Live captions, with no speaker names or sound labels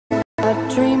A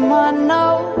dream I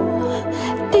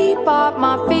know, deep up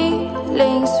my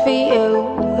feelings for you.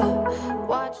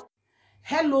 Watch.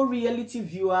 Hello reality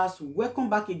viewers, welcome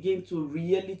back again to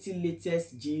Reality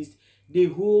Latest Gist, the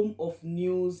home of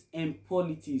news and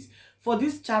politics. For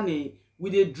this channel, we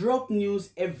dey drop news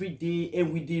every day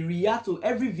and we dey react to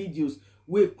every videos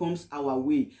wey comes our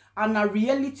way. And na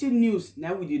reality news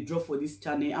now we dey drop for this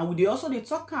channel, and we dey also dey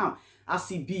talk am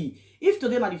as e be. If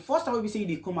today na the first time we say you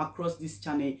dey come across this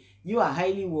channel, you are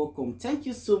highly welcome. Thank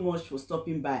you so much for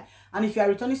stopping by. And if you are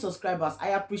returning subscribers, I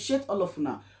appreciate all of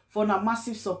una for una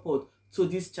massive support to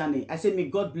this channel. I say may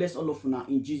God bless all of una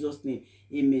in Jesus name.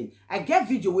 Amen. I get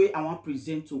video where I want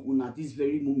present to una this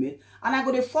very moment, and I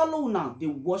go to follow una, they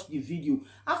watch the video.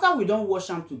 After we don't watch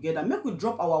them together, make we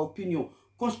drop our opinion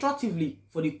constructively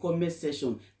for the comment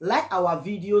section. Like our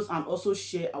videos and also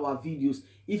share our videos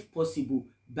if possible.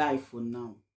 Bye for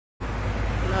now.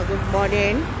 Good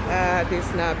morning. This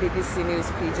is now BBC News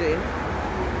Pidgin.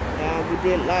 We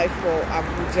did live for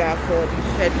Abuja for the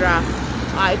Federal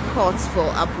High Court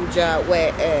for Abuja,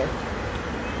 where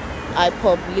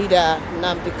IPOB leader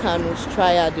Nnamdi Kanu's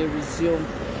trial they resume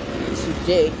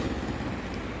today.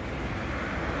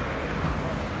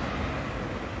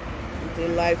 We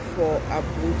did live for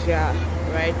Abuja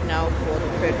right now for the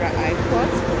Federal High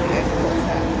Court,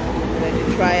 where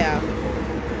the trial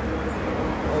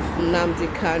of Nnamdi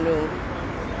Kanu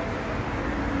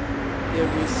they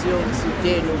resume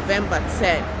today, November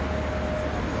 10.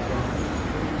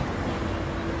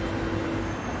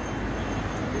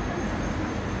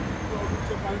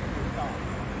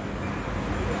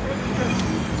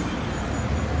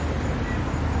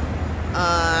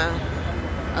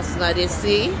 As now they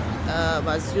see,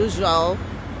 as usual,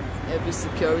 every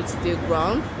security day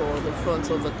ground for the front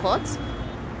of the court.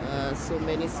 So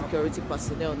many security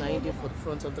personnel now in there for the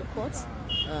front of the court.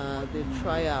 The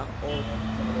trial of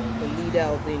the leader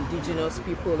of the indigenous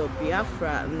people of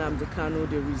Biafra, Nnamdi Kanu,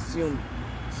 they resume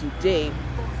today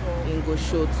in go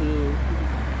show to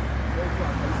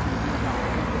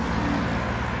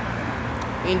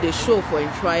in the show for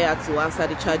in trial to answer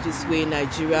the charges with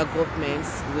Nigeria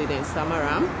governments within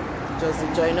Samaram. Just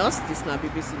join us. This is now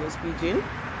BBC News Pidgin.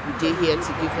 We did here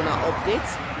to give you an update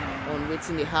on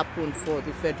waiting they happen for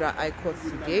the Federal High Court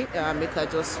today. Make I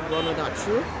just run on that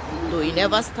through. Though it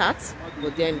never starts,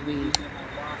 but then we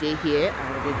stay here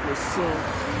and they go soon.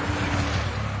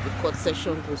 The court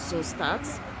session will soon start.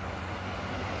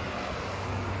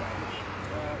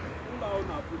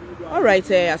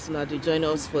 Alright, as soon as they join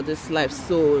us for this live,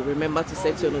 so remember to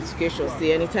set your notifications.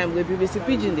 See, anytime we BBC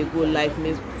Pidgin they go live,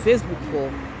 means Facebook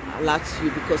for alert you,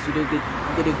 because we going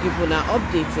to give you an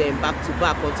update back to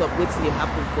back on top waiting to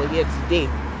happen for here today.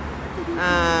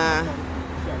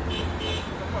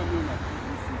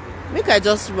 Make I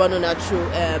just run on through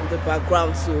the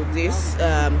background to this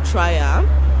trial.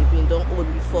 It's been done all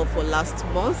before for last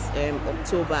month,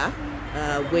 October,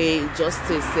 where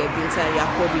Justice Binta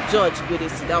Yako, the judge, where they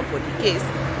sit down for the case.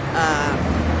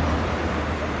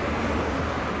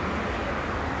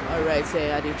 Alright,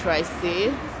 they try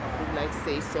say. Like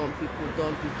say some people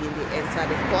don't begin to enter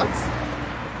the court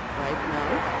right now,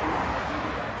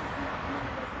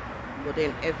 but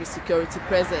then every security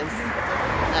presence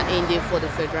in there for the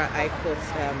Federal High Court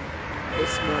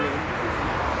this morning.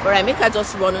 But I make I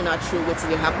just run on through what's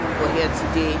going to happen for here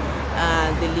today.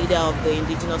 The leader of the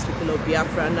indigenous people of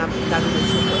Biafra, Nnamdi Kanu,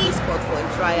 for this court for a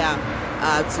trial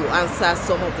to answer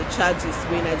some of the charges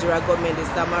with Nigeria government in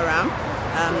Samaram.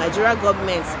 Nigeria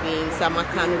government in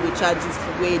Kanu with charges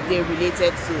where they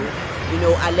related to,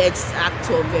 alleged act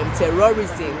of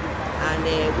terrorism and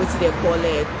what they call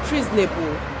a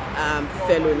treasonable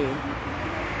felony.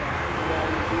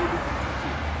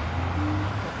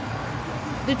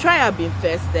 The trial been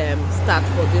first start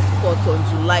for this court on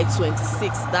July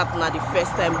 26th. That's not the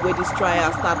first time where this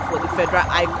trial start for the Federal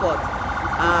High Court.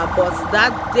 But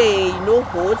that day, no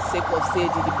hold, sake of say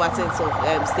the Department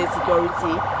of State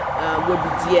Security will be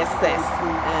DSS.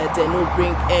 They no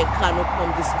bring Kanu from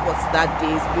this court that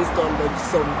day based on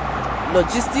some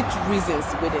logistic reasons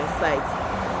with their site.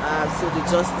 So the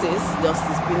Justice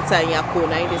Binta Yako,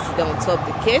 now they sit down on top of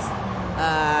the case.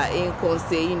 In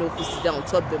say, to sit down on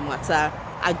top of the matter,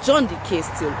 adjourn the case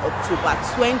till October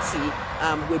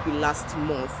 20, will be last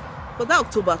month. For that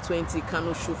October 20,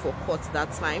 Kanu show for court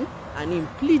that time, and he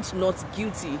plead not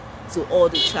guilty to all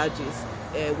the charges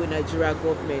with Nigeria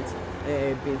government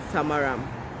been Samaram.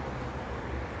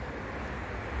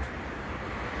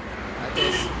 I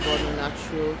just running that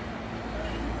through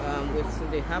what's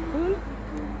they happen.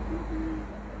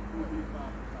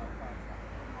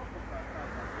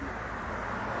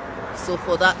 So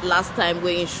for that last time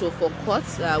we in show for court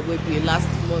will be last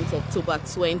month, October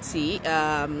 20,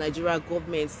 Nigeria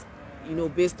government,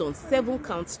 based on 7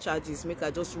 count charges, make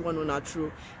I just run on our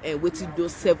through waiting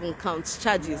those 7 count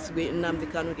charges where Nnamdi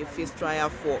Kanu they face trial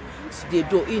for. So they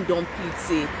don't plead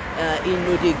say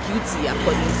they guilty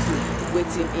according to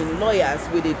waiting in lawyers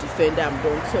where they defend them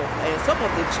don't talk. Some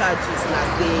of the charges now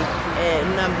say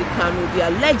Nnamdi Kanu they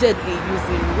allegedly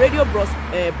using radio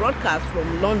broadcast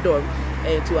from London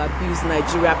to abuse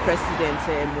Nigeria President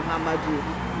Muhammadu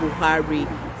Buhari,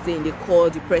 saying they call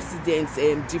the presidents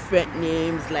different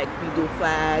names like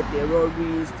pedophile,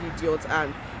 terrorist, idiot,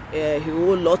 and a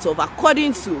whole lot of,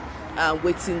 according to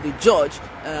waiting the judge,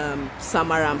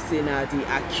 Samaram saying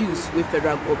the accused with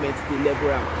federal government the level.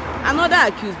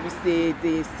 Another accused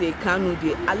they say Kanu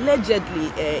they allegedly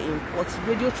import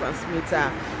radio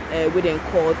transmitter with them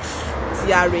called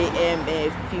TRAM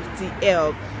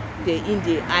 50L. They in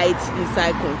the hide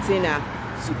inside container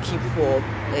to keep for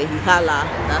Hihala.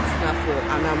 That's not for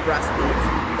Anambra State.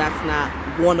 That's not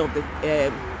one of the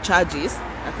charges.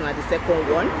 That's not the second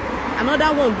one.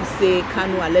 Another one we say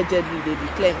Kanu allegedly they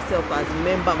declare himself as a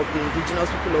member of the indigenous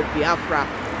people of Biafra,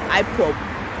 IPOB,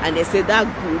 and they say that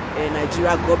group,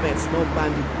 Nigeria government not ban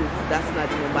the group. That's not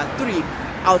the number 3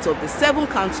 out of the 7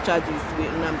 count charges with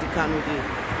Nnamdi Kanu they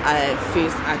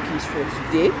face accused for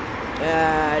today.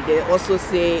 They also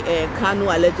say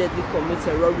Kanu allegedly commit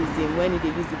terrorism when they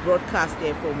use the broadcast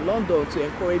from London to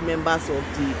encourage members of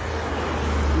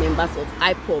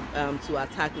IPOB to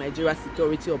attack Nigeria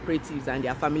security operatives and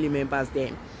their family members.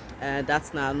 Then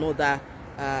that's now another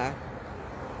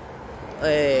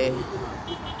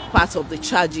part of the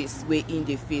charges we're in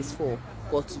the face for.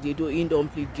 But they don't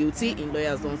plead guilty. In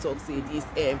lawyers don't talk say these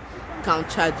count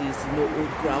charges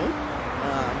old ground.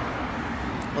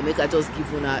 Or make I just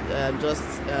give you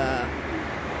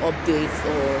updates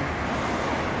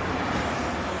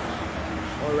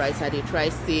or right how they try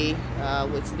say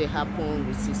what they happen.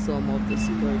 We see some of the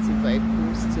security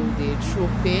vehicles still they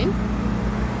trooping.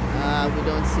 We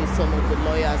don't see some of the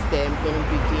lawyers them don't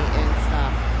begin enter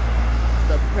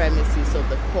the premises of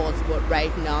the court, but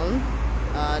right now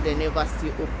they never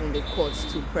still open the courts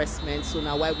to pressmen. So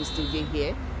now why we still get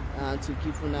here to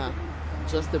give you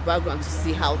just the background to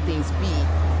see how things be,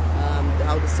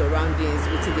 how the surroundings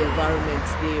within the environment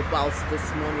they about this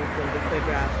morning from the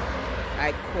Federal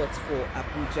High Court for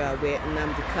Abuja, where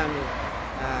Nnamdi Kanu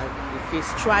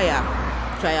faced trial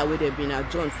where they've been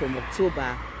adjourned from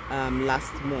October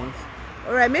last month.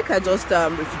 All right, make I just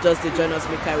if you just join us,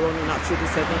 make I run on through the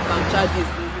 7 count charges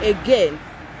again.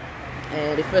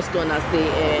 The first one as the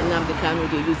Nnamdi Kanu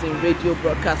they using radio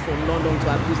broadcast from London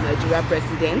to abuse Nigeria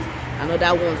president.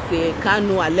 Another one say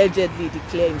Kanu allegedly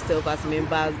declare himself as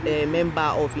member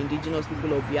of indigenous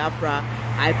people of Biafra,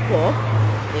 IPOB.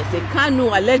 They say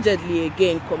Kanu allegedly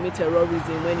again commit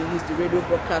terrorism when he used the radio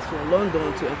broadcast from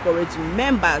London to encourage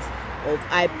members of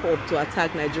IPOB to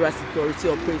attack Nigeria security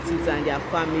operatives and their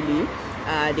family.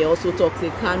 They also talk say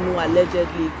Kanu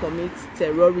allegedly commits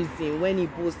terrorism when he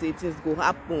boasts say things go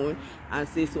happen and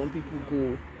say some people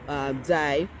go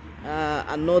die.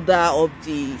 Another of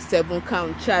the 7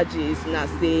 count charges now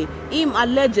say him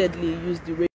allegedly used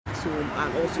the radio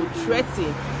and also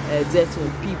threaten death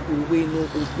on people wey no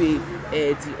obey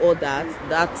the orders.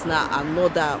 That's now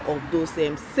another of those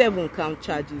 7 count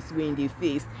charges wey they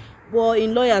face. But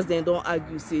in lawyers they don't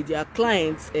argue say their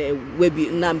clients will be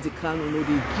Nnamdi Kanu no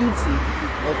dey guilty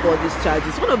of all these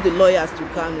charges. One of the lawyers to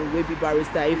Kanu will be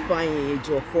barrister Ifeanyi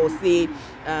Ejiofor say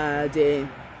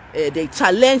they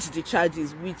challenged the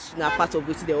charges, which now part of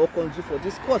which they all can do for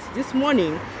this court this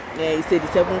morning. He said the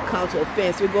 7 count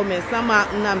offense we government sama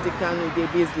Nnamdi Kanu they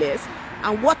baseless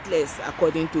and worthless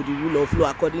according to the rule of law,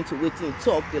 according to what he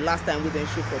talked the last time we then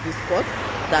show for this court.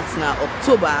 That's now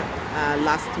October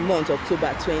last month,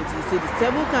 October 20. He said the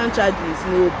 7 count charges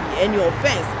no be any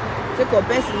offense. Take a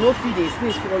best no fee they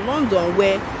sneeze for London,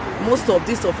 where most of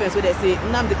this offense where they say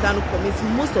Nnamdi Kanu commits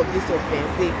most of this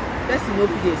offense. They person no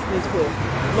fee they sneeze for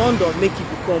London make it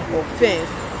become offense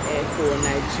for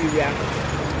Nigeria.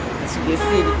 As you can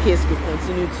see, the case will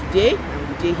continue today, and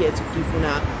we're here to give you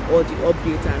all the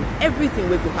updates and everything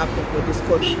will happen for this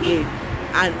court today.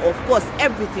 And of course,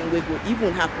 everything will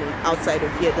even happen outside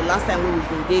of here. The last time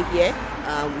we've been here,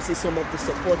 we see some of the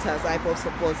supporters, IPOB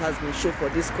supporters has been shown for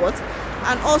this court,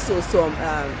 and also some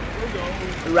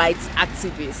rights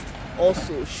activists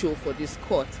also show for this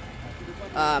court.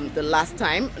 The last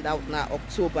time, that was now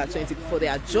October 20, before they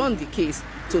adjourned the case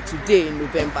to today,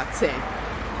 November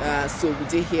 10. So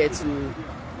we're here to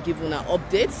give you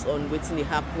updates on what they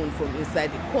happen from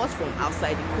inside the court, from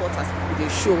outside the court, as people they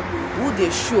show, who they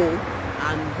show,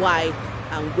 and why,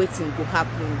 and waiting to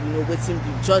happen, waiting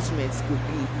the judgments could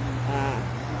be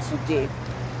today.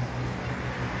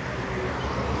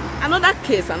 Another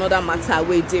case, another matter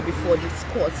wey dey before this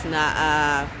court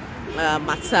na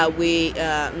matter wey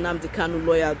Nnamdi Kanu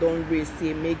lawyer don raise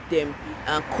say make them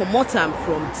comot am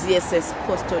from DSS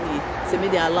custody, say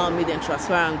make dem allow make dem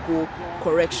transfer am go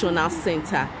correctional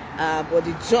center. But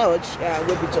the judge,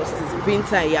 wey be Justice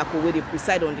Binta Yako, wey dey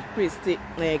preside on the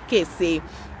case, say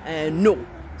no.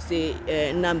 Say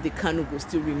Nnamdi Kanu go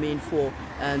still remain for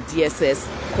DSS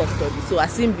custody. So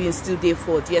as him being still there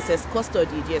for DSS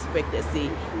custody, they expect to say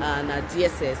na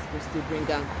DSS will still bring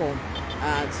am come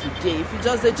today. If you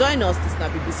just join us, this is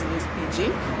BBC News PG.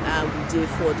 We did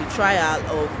for the trial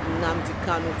of Nnamdi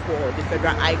Kanu for the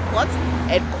Federal High Court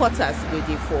headquarters, we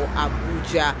did for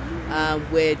Abuja,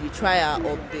 where the trial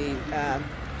of the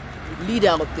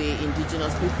leader of the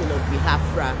indigenous people of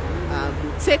Biafra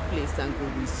will take place and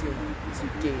will resume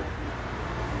today.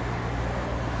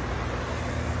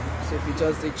 So if you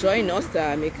just join us,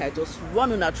 make I just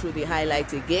run on through the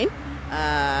highlight again.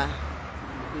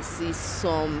 We see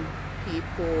some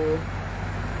people.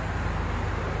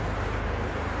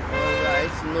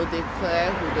 Alright, no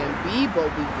declare who them be, but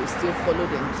we will still follow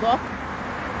them talk.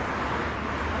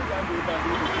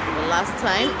 The last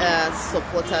time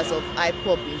supporters of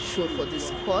IPOB been shown for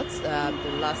this court,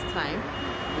 the last time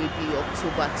will be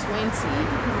October 20,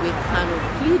 we Kanu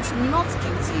plead not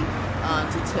guilty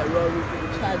to terrorism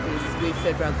charges with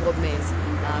federal government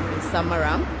in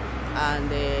Samaram and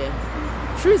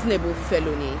treasonable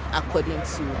felony according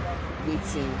to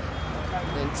waiting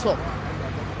and talk.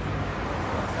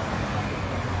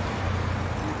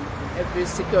 Every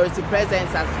security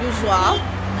present as usual,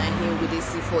 and here we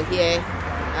see for here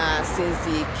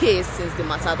since the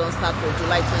matter don't start for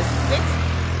July 26th.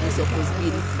 It's supposed to be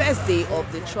the first day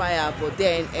of the trial, but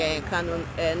then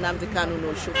Nnamdi Kanu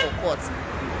no show for court.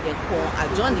 They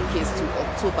adjourn the case to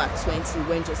October 20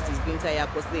 when Justice Binta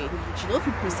Yako say she don't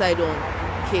feel preside on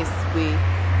case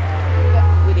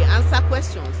where they answer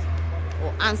questions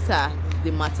or answer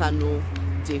the matter no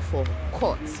day for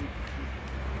court.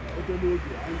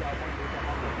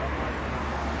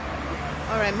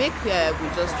 Alright, make we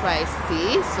just try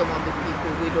see some of the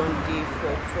people we don't do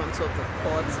for front of the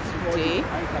court today.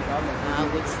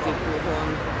 Which they go on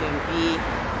them be.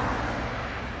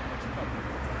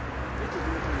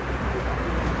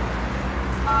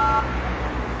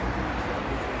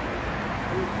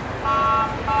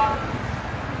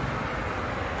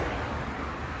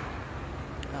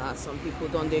 Some people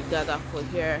don't they gather for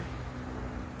here.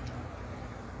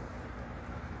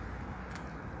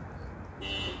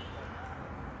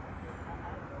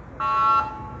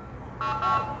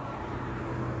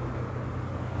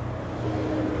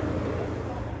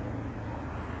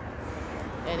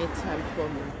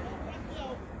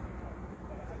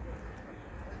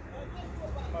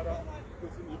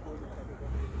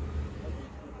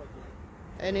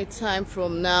 Anytime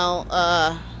from now,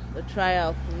 the trial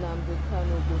of Nnamdi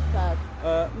Kanu will start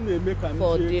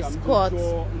for this court.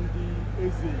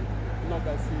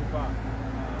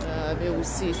 We will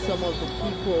see some of the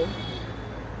people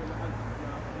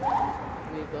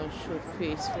we're going to show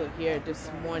face for here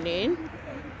this morning.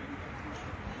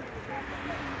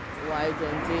 Why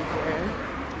then they here?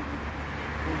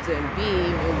 Then we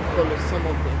will follow some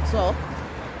of them talk.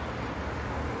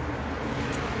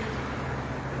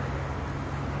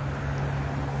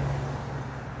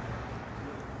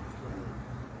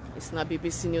 It's not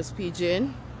BBC News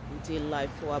Pidgin. We did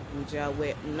live for Abuja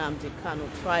where Nnamdi Kanu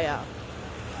trial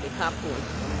it happened.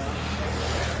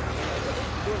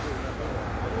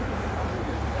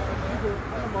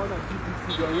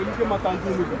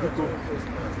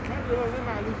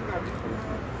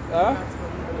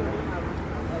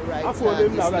 Alright,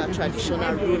 these are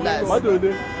traditional rulers.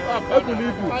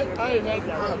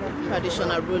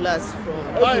 Traditional rulers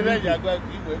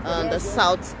from the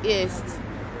southeast.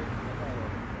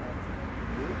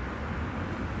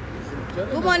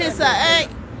 Good morning, sir. Hey.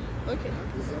 Okay.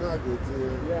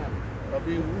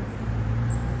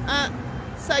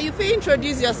 So you feel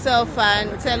introduce yourself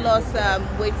and tell us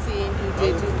what you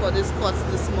did for this court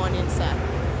this morning, sir.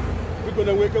 We're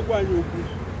gonna wake up when you.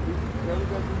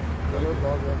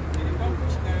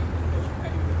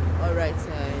 All right,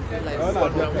 like some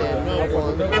of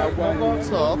them won't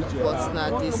talk, but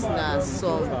now this now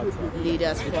some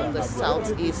leaders from the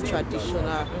southeast,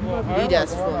 traditional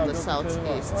leaders from the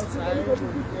southeast.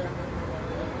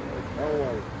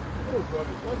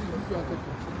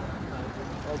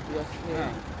 Obviously.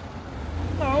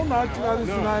 No, not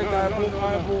tonight.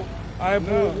 I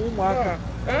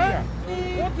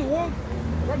what?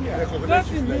 That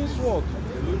means what?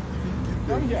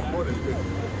 Come here.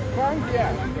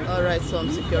 All right,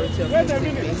 some security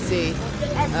officers say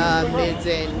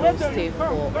made no stay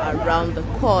for around the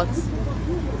court.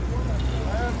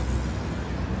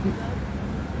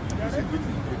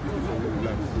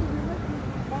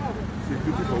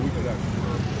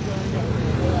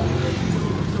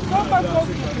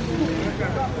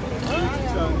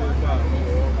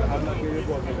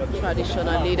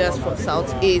 Traditional leaders from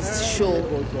Southeast show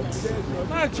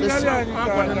this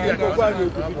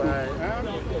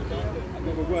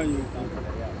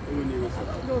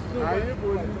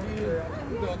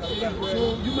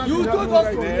You told us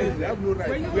to leave. We have no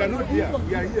right. We are not here.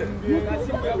 We are here.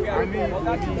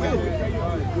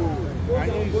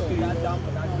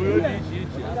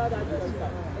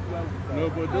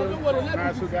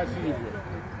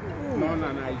 No,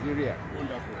 na Nigeria.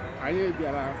 Anyị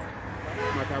bịara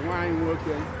maka nwaanyị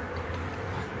nwoke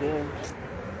bụ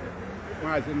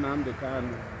Maazị Nnamdi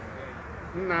Kanu.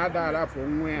 Nna ada arafụ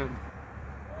nwa ya.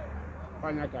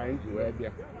 Panya ka anyị ji wee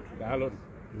bịa. Daalụ.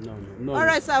 All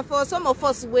right, sir. For some of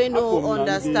us we no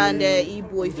understand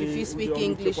Igbo, if you speak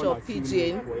English or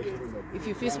Pidgin,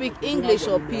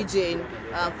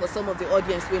 for some of the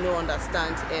audience we no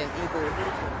understand Igbo.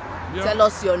 Tell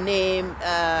us your name.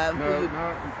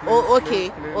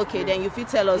 Okay. Then if you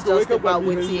tell us just about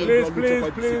what Please.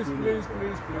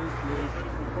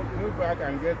 Move back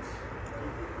and get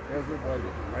everybody.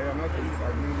 I am not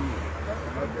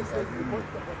disagreeing.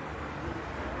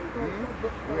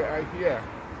 We are here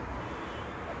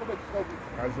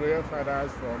as royal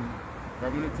fathers from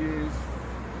communities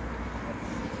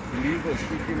in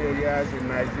Igbo-speaking areas in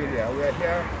Nigeria. We are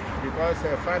here because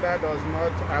a father does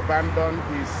not abandon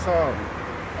his son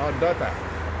or daughter.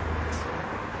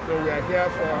 So we are here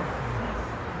for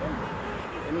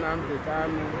Nnamdi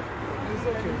Kanu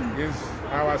is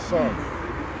our son,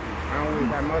 and we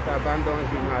cannot abandon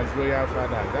him as royal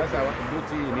father. That's our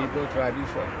duty in Igbo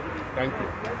tradition. Thank you.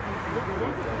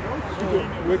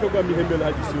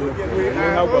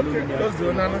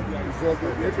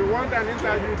 If you want an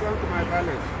interview, come to my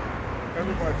palace.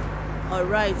 Everybody. All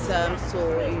right,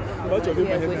 so if you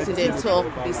hear what they talk,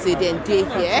 they say then they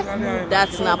here.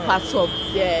 That's not part of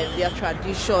their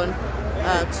tradition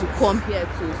to come here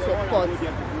to support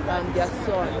their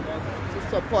son. To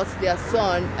support their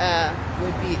son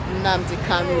will be Nnamdi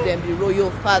Kanu, then the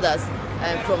royal fathers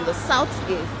from the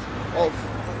southeast of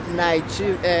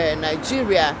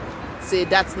Nigeria. Say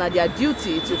that's not their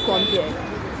duty to come here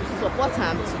to support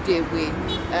him today. We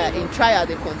in trial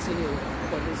they continue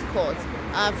for this court.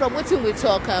 From what we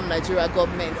talk, Nigeria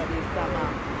government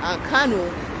and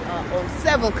Kanu on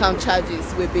 7 count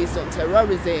charges were based on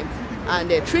terrorism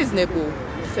and treasonable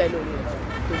felony.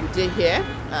 So we did here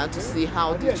to see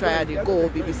how the trial they go.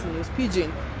 BBC News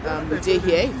Pidgin. We did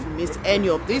here. If you missed any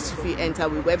of this, if you enter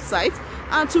our website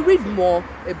and to read more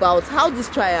about how this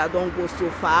trial don't go so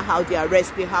far, how the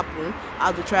arrest they happen,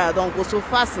 how the trial don't go so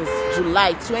far since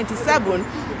July 27,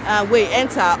 we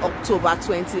enter October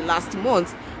 20 last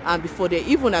month, and before they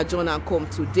even adjourn and come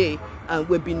today, and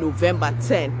will be November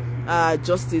 10.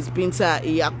 Justice Binta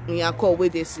Iyako, where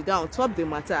they sit down top the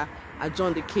matter,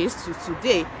 adjourn the case to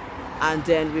today, and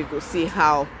then we go see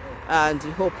how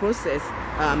the whole process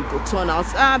go turn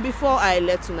out. Before I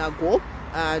let you now go,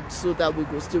 so that we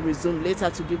go still resume later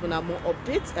to give you more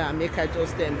updates. Make I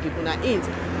just give you a hint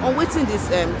on waiting this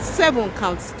 7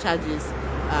 count charges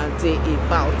they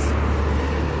about.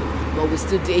 But we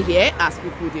still day here as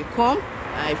people they come.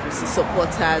 If you see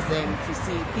supporters and if you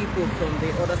see people from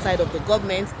the other side of the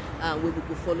government, we will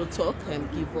go follow talk and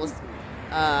give us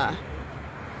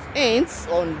hints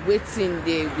on waiting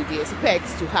they expect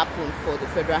to happen for the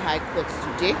Federal High Court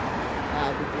today.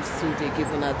 We will still they give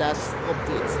that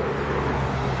update.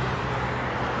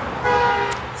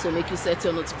 So make you set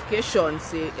your notifications.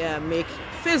 Say make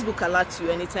Facebook alert you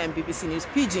anytime BBC News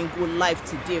Pidgin go live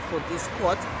today for this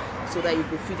court, so that you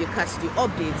go feel they catch the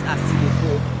updates as they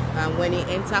go. And when he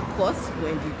enter court,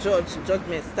 when the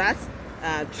judgment starts,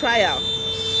 trial,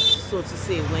 so to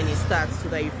say, when it starts, so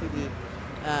that you feel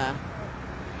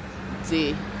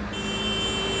they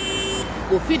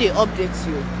go feel they update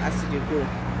you as they go.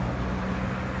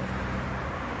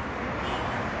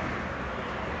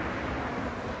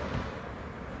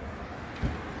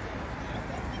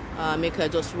 Make her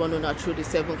just run on through the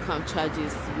 7 count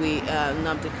charges with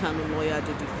Nnamdi Kanu lawyer,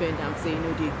 the defendant, saying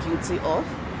they're guilty of.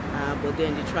 But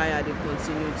then the trial they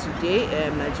continue today.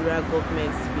 Nigeria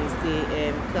government been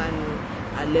say Kanu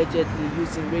allegedly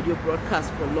using radio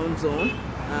broadcast for London,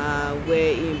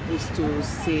 where he was to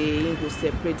say he will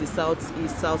separate the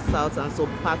southeast, south, and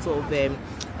some part of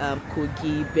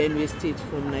Kogi, Benue State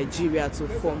from Nigeria to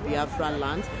form Biafra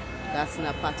land. That's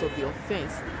not part of the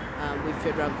offense. with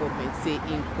federal government say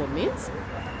in comment.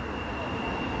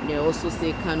 They also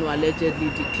say Kanu allegedly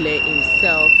declared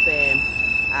himself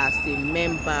as a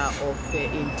member of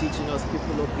indigenous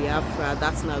people of Biafra.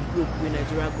 That's not a group where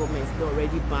Nigerian government is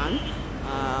already banned.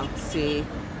 Say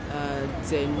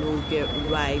they no get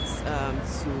rights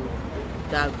to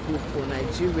that group for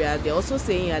Nigeria. They're also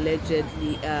saying he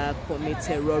allegedly commit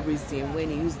terrorism when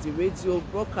he used the radio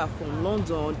broadcast from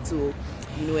London to,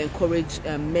 you know, encourage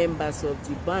members of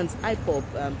the band's IPOP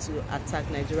to attack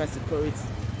Nigeria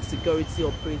security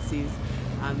operatives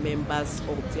and members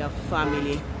of their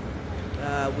family.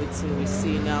 Waiting we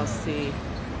see now say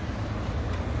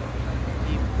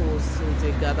people so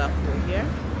they gather for here.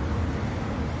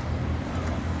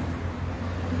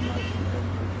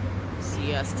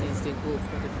 See as things they go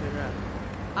for the federal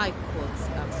high court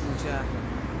Abuja,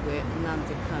 where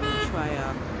Nnamdi Kanu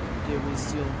trial they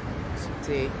resume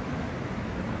today.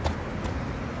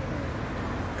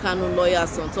 Kanu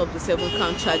lawyers on top of the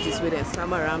 7-count charges with them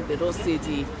Samaram, they don't say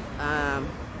the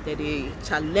that they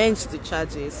challenge the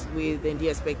charges with then they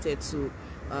expected to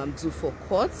do for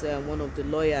court. One of the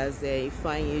lawyers, a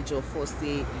fine age of 4,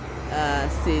 say the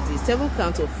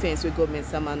 7-count offense where government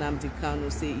Nnamdi Kanu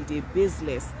say it is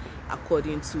baseless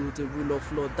according to the rule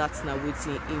of law. That's not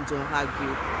waiting in don't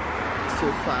argue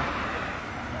so far.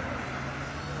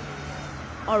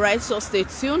 Alright, so stay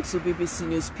tuned to BBC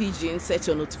News Pidgin. Set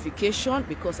your notification,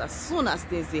 because as soon as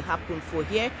things they happen for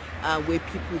here, where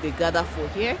people they gather for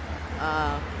here,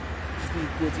 we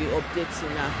go the updates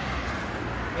now.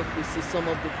 Make we see some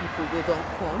of the people they don't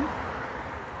come.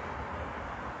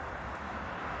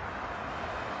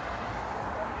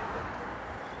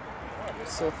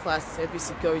 So fast, every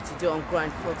security they on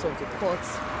ground in front of the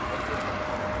courts.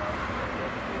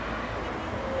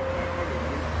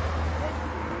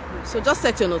 So just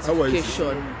set your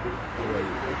notification.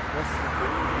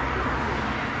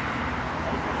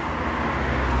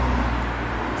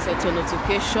 Set your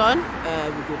notification.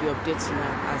 We go the updates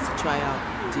now as the trial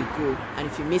they go. And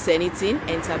if you miss anything,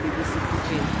 enter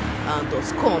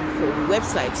bbcpidgin.com for the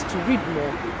website to read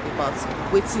more about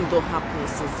what's going to happen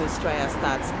since this trial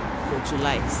starts for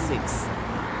July 6th.